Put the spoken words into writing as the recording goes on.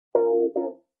Now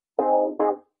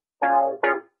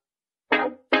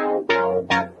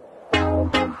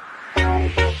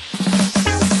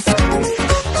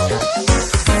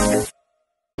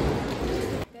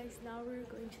we're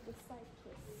going to the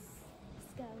Cyprus.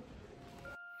 Let's go.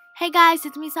 Hey guys,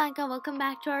 it's me Sanika. Welcome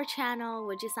back to our channel,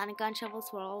 which is Sanika and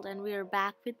Shuffle's World, and we are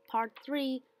back with part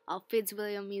 3 of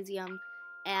Fitzwilliam Museum,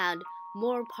 and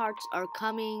more parts are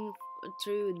coming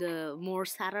through the more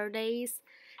Saturdays.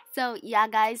 So yeah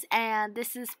guys, and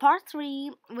this is part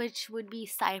 3, which would be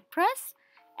Cyprus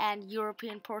and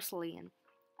European porcelain.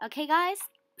 Okay guys,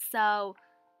 so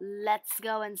let's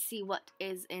go and see what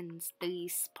is in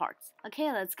these parts.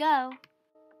 Okay, let's go.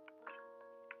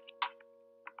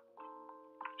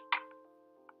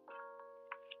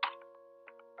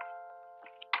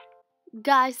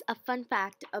 Guys, a fun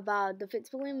fact about the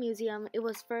Fitzwilliam Museum: it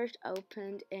was first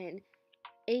opened in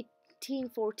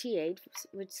 1848,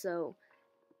 which so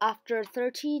after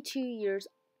 32 years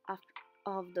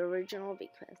of the original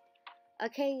bequest.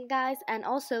 Okay guys, and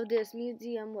also this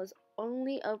museum was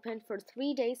only open for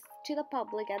 3 days to the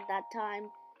public at that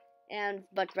time,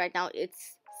 but right now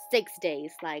it's 6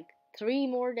 days, like 3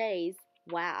 more days.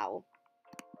 Wow.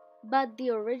 But the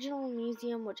original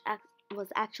museum, which was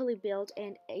actually built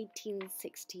in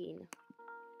 1816.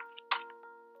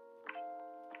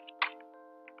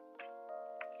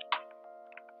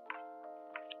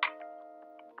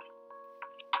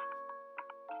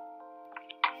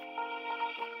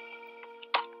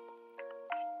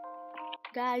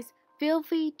 Guys, feel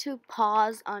free to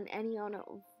pause on any of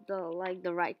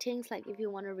the writings, like if you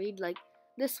want to read like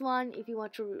this one, if you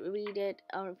want to read it,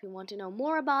 or if you want to know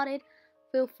more about it,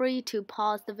 feel free to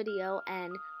pause the video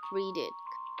and read it.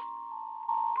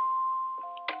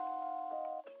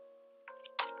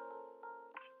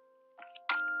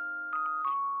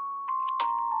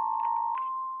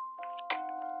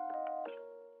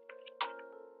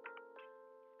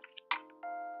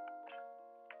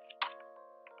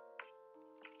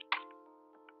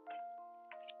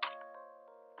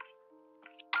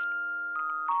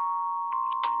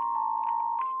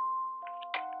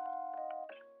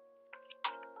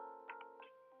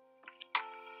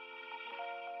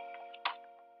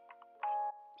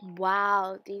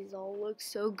 Wow, these all look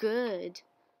so good.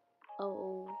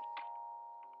 Oh,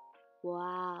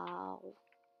 wow.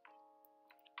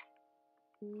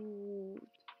 Ooh,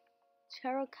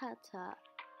 terracotta.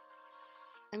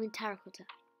 Terracotta.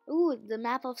 Ooh, the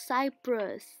map of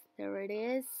Cyprus. There it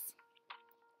is.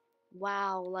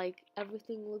 Wow, like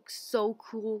everything looks so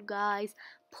cool, guys.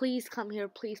 Please come here,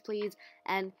 please.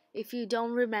 And if you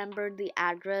don't remember the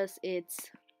address, it's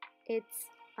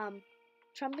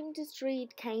Trumpington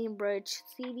Street, Cambridge,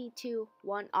 CB2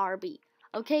 1RB.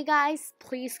 Okay guys,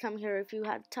 please come here if you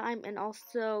have time. And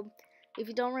also, if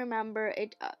you don't remember,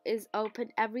 it is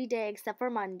open every day except for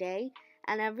Monday,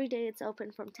 and every day it's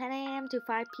open from 10 a.m. to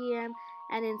 5 p.m.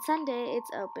 and in Sunday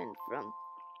it's open from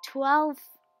 12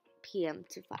 p.m.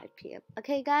 to 5 p.m.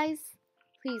 Okay guys,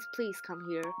 please come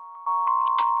here.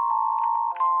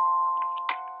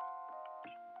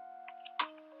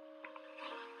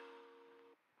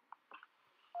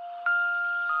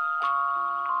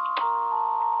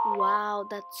 Wow,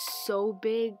 that's so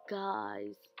big,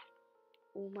 guys.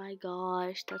 Oh my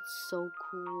gosh, that's so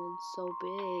cool, so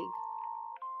big.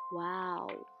 Wow.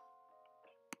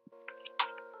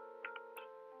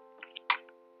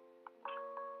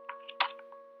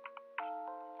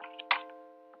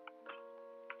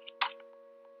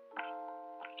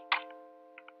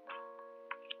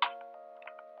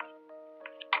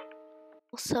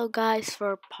 Also guys,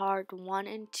 for part 1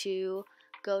 and 2,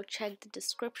 go check the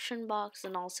description box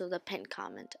and also the pinned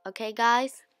comment. Okay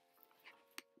guys?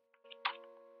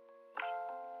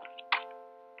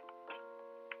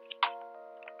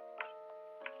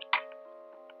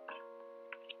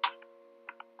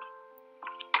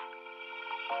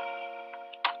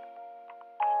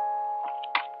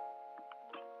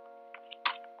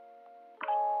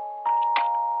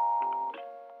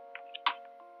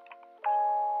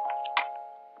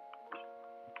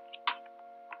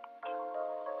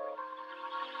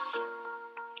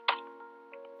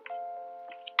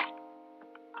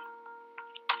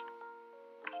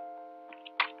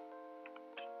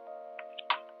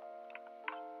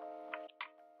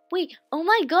 Wait, oh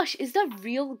my gosh, is that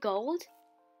real gold?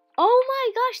 Oh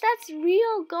my gosh, that's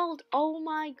real gold. Oh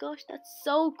my gosh, that's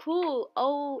so cool.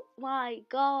 Oh my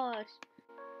gosh.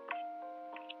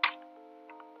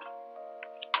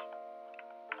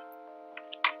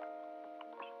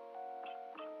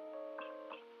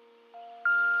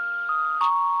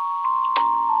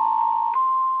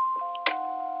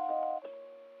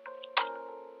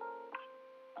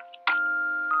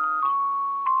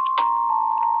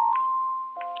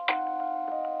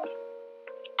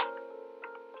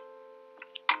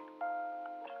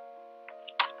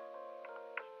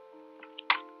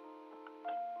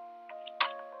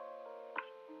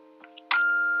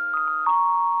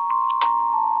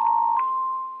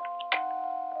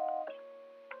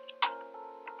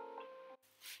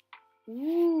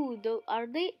 Ooh, are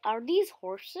these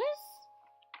horses?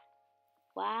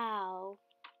 Wow.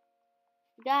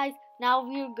 Guys, now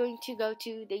we're going to go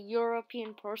to the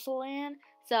European porcelain.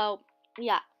 So,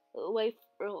 yeah, wait,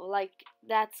 like,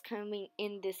 that's coming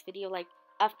in this video, like,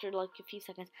 after, like, a few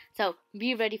seconds. So,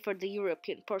 be ready for the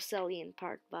European porcelain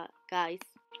part, but, guys.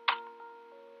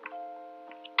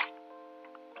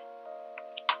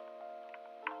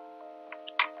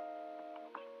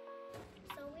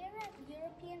 So we're at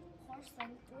European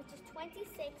porcelain, which is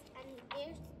 26th, and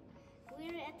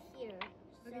we're at here.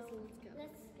 So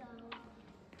let's go.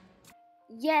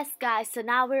 Yes, guys, so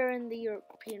now we're in the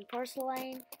European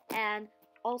porcelain, and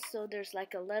also there's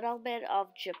like a little bit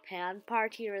of Japan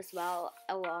part here as well,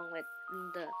 along with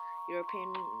the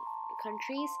European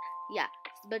countries. Yeah,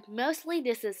 but mostly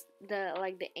this is the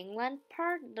England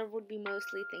part. There would be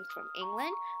mostly things from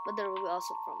England, but there will be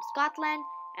also from Scotland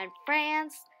and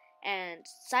France and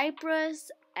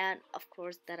Cyprus, and of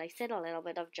course that I said a little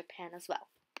bit of Japan as well.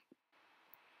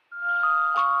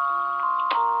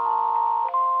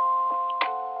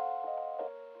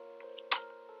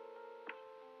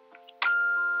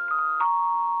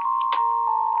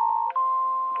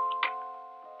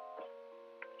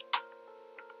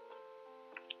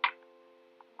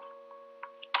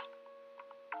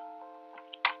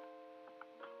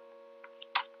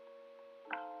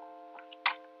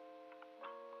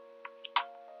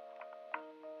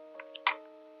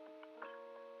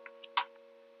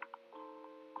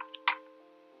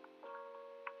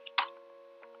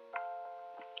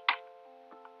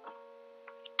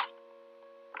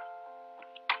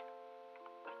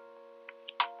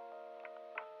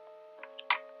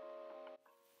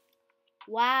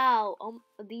 Wow,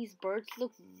 these birds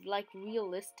look like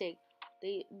realistic.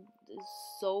 They're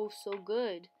so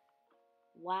good.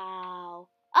 Wow.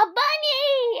 A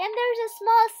bunny! And there's a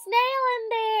small snail in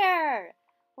there!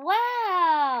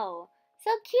 Wow!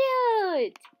 So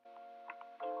cute!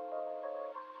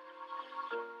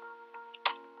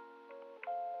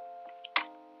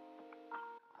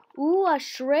 Ooh, a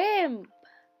shrimp!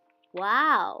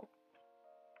 Wow!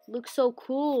 Looks so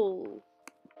cool.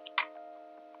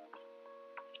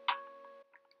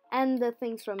 And the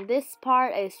things from this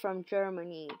part is from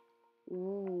Germany.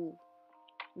 Ooh.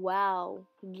 Wow,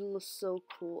 it looks so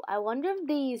cool. I wonder if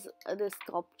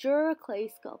the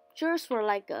clay sculptures were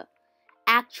like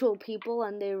actual people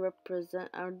and they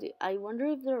I wonder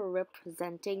if they're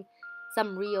representing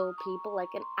some real people,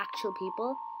 like an actual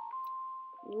people.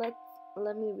 Let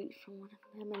me read from one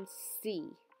of them and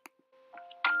see.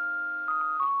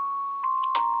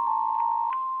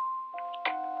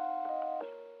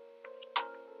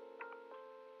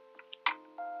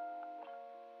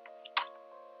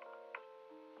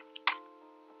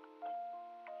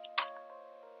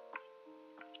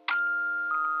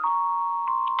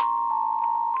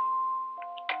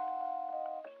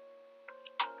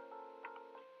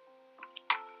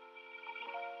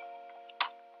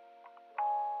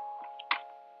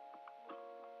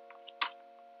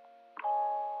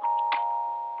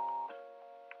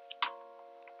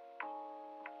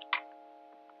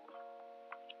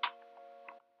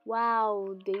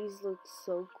 Wow, these look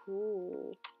so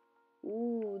cool.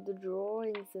 Ooh, the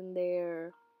drawings in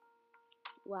there.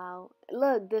 Wow.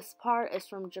 Look, this part is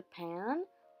from Japan.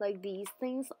 Like, these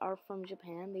things are from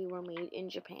Japan. They were made in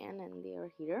Japan and they are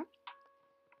here.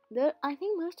 I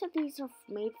think most of these are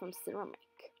made from ceramic.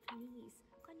 Please,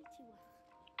 konnichiwa.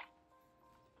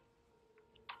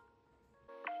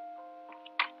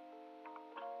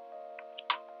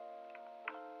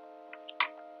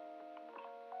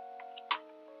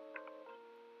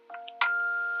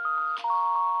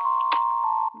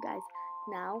 Guys,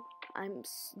 now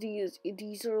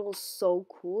these are all so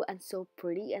cool and so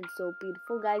pretty and so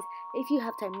beautiful. Guys, if you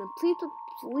have time, then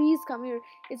please come here.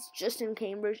 It's just in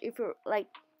Cambridge. If you're like,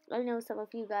 I know some of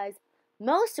you guys,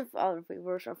 most of our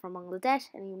viewers are from Bangladesh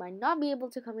and you might not be able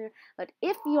to come here, but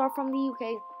if you are from the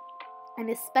UK and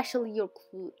especially you're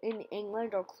in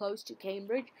England or close to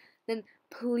Cambridge, then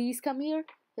please come here.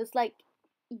 It's like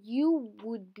you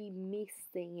would be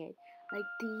missing it. Like,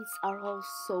 these are all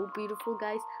so beautiful,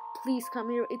 guys. Please come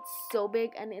here. It's so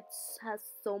big and it has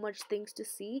so much things to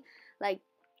see. Like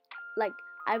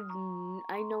I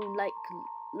know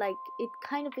like it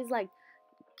kind of is like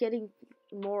getting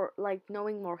more, like,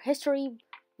 knowing more history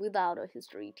without a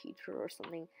history teacher or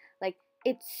something. Like,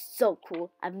 it's so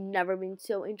cool. I've never been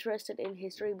so interested in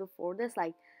history before this.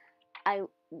 Like,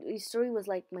 history was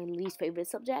like my least favorite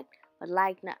subject, but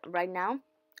like right now,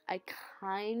 I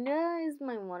kinda is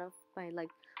one of my, like,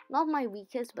 not my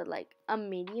weakest, but like a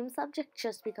medium subject,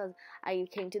 just because I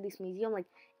came to this museum. Like,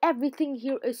 everything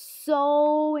here is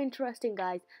so interesting,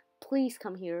 guys. please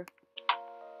come here.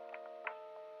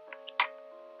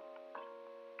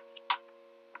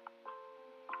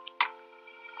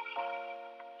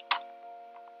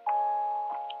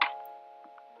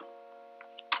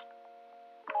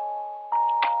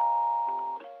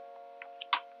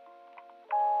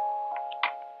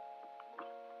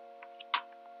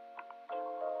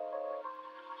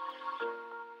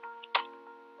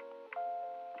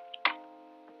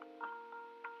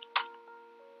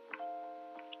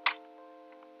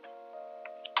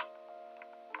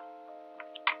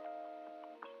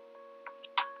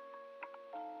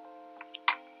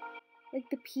 Like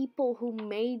the people who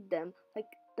made them, like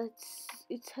they're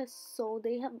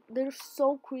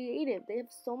so creative. They have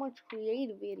so much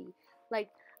creativity. Like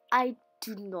I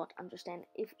do not understand.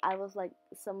 If I was like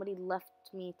somebody left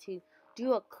me to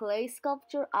do a clay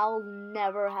sculpture, I'll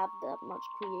never have that much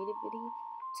creativity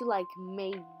to like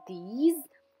make these.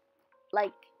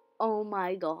 Like, oh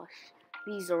my gosh,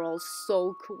 these are all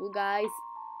so cool, guys.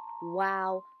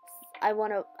 Wow. I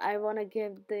wanna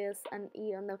give this an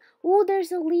E on them. Oh,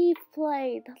 there's a leaf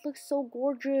plate. That looks so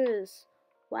gorgeous.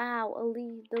 Wow,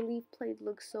 the leaf plate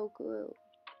looks so cool.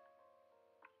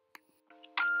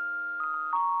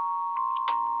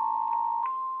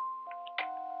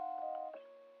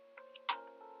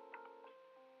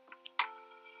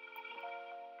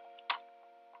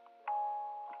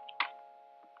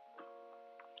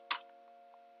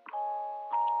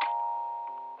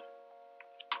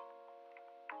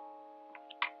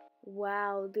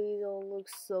 Wow, these all look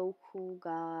so cool,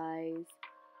 guys.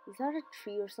 Is that a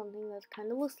tree or something? That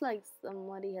kind of looks like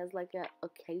somebody has like a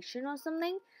occasion or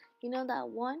something. You know that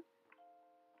one?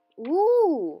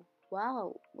 Ooh,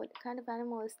 wow. What kind of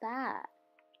animal is that?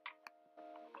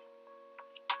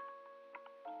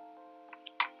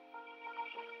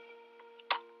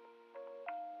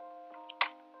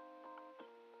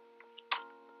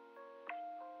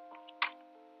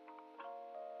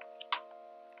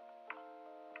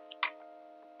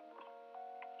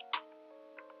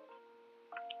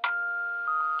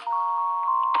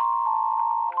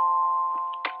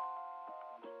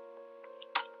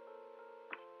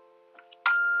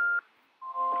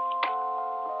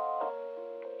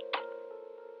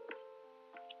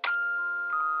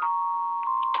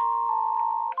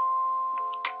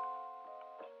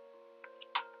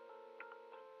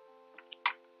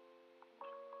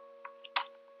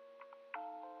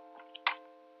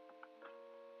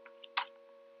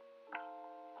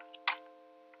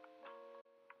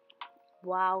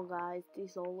 Wow, guys,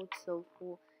 these all look so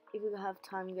cool. If you have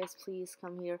time, guys, please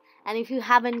come here. And if you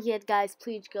haven't yet, guys,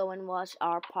 please go and watch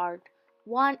our part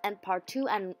 1 and part 2,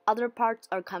 and other parts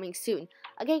are coming soon.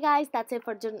 Okay, guys, that's it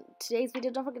for today's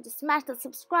video. Don't forget to smash the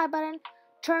subscribe button,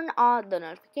 turn on the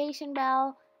notification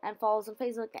bell, and follow us on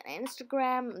Facebook and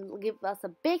Instagram. Give us a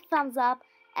big thumbs up,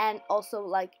 and also,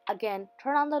 like, again,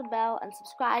 turn on the bell and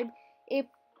subscribe if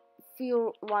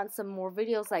you want some more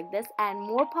videos like this, and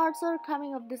more parts are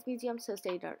coming of this museum, so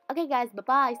stay tuned. Okay, guys, bye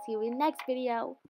bye, see you in next video.